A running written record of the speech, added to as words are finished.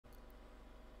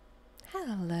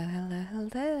Hello, hello,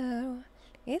 hello.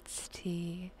 It's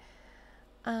T.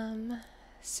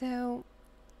 So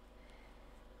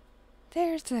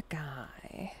there's a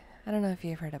guy. I don't know if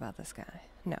you've heard about this guy.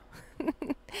 No.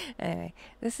 Anyway,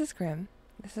 this is Grimm.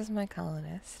 This is my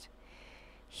colonist.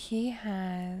 He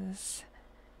has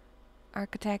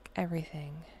architect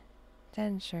everything.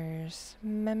 Dentures,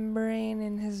 membrane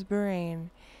in his brain,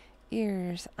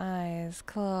 ears, eyes,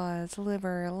 claws,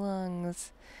 liver,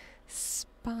 lungs,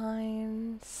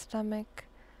 spine, stomach,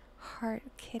 heart,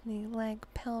 kidney, leg,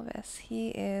 pelvis. He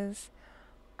is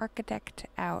architect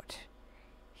out.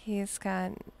 He's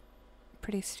got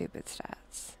pretty stupid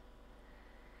stats.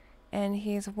 And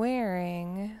he's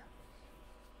wearing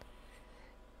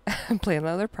a plain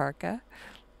leather parka.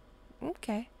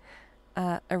 Okay.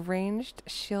 A ranged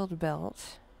shield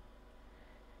belt.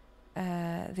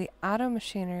 The auto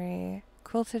machinery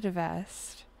quilted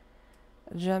vest,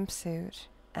 jumpsuit,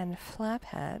 and flat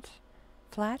hat,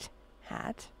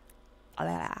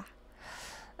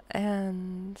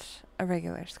 and a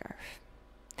regular scarf.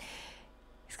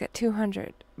 He's got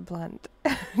 200 blunt,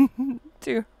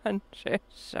 200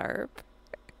 sharp,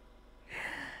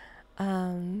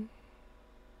 an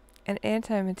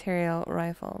anti-material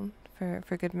rifle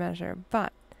for good measure,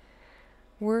 but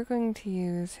we're going to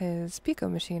use his pico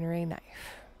machinery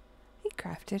knife. He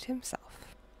crafted himself.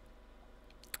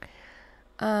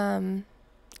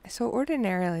 So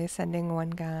ordinarily sending one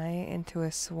guy into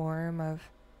a swarm of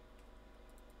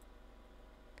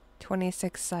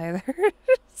 26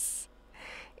 Scythers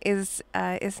is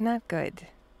not good.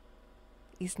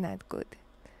 Is not good.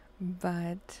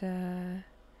 But I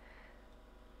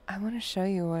want to show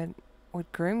you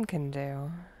what Grimm can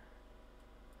do.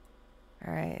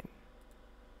 Alright.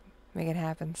 Make it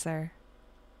happen, sir.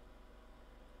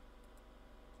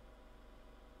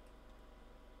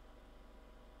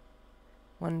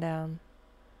 One down.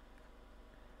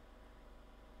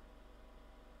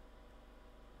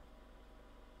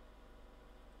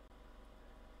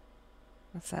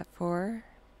 What's that for?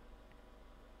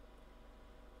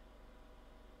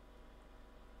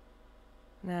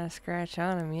 Not a scratch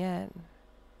on him yet.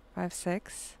 5,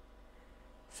 6,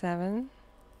 7.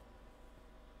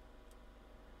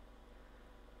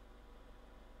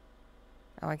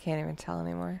 Oh, I can't even tell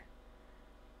anymore.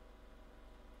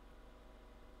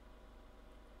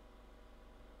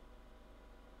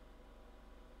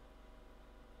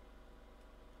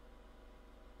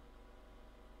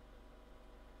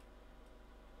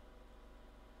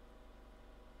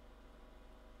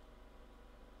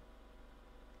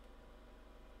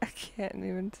 I can't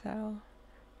even tell.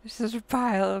 There's just a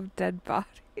pile of dead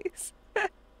bodies.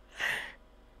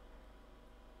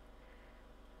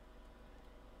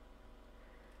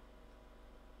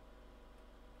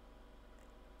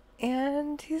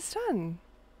 And he's done.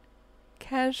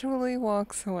 Casually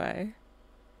walks away.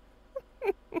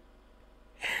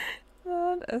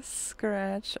 Not a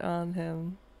scratch on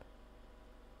him.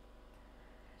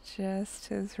 Just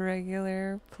his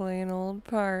regular, plain old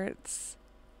parts.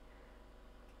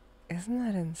 Isn't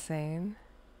that insane?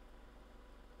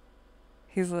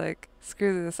 He's like,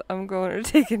 screw this, I'm going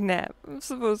to take a nap. I'm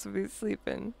supposed to be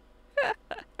sleeping.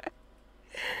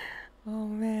 Oh,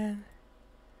 man.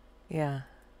 Yeah.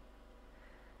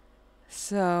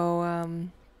 So,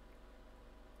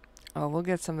 oh, we'll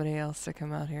get somebody else to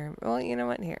come out here. Well, you know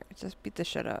what? Here, just beat the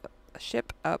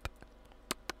ship up.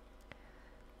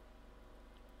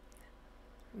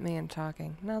 Man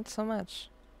talking. Not so much.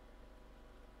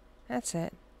 That's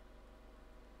it.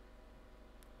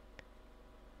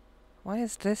 Why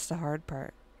is this the hard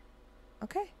part?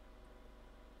 Okay.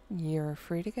 You're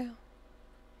free to go.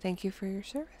 Thank you for your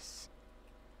service.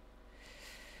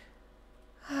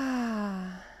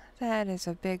 Ah, that is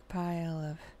a big pile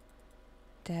of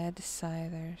dead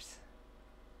Scythers.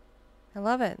 I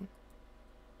love it.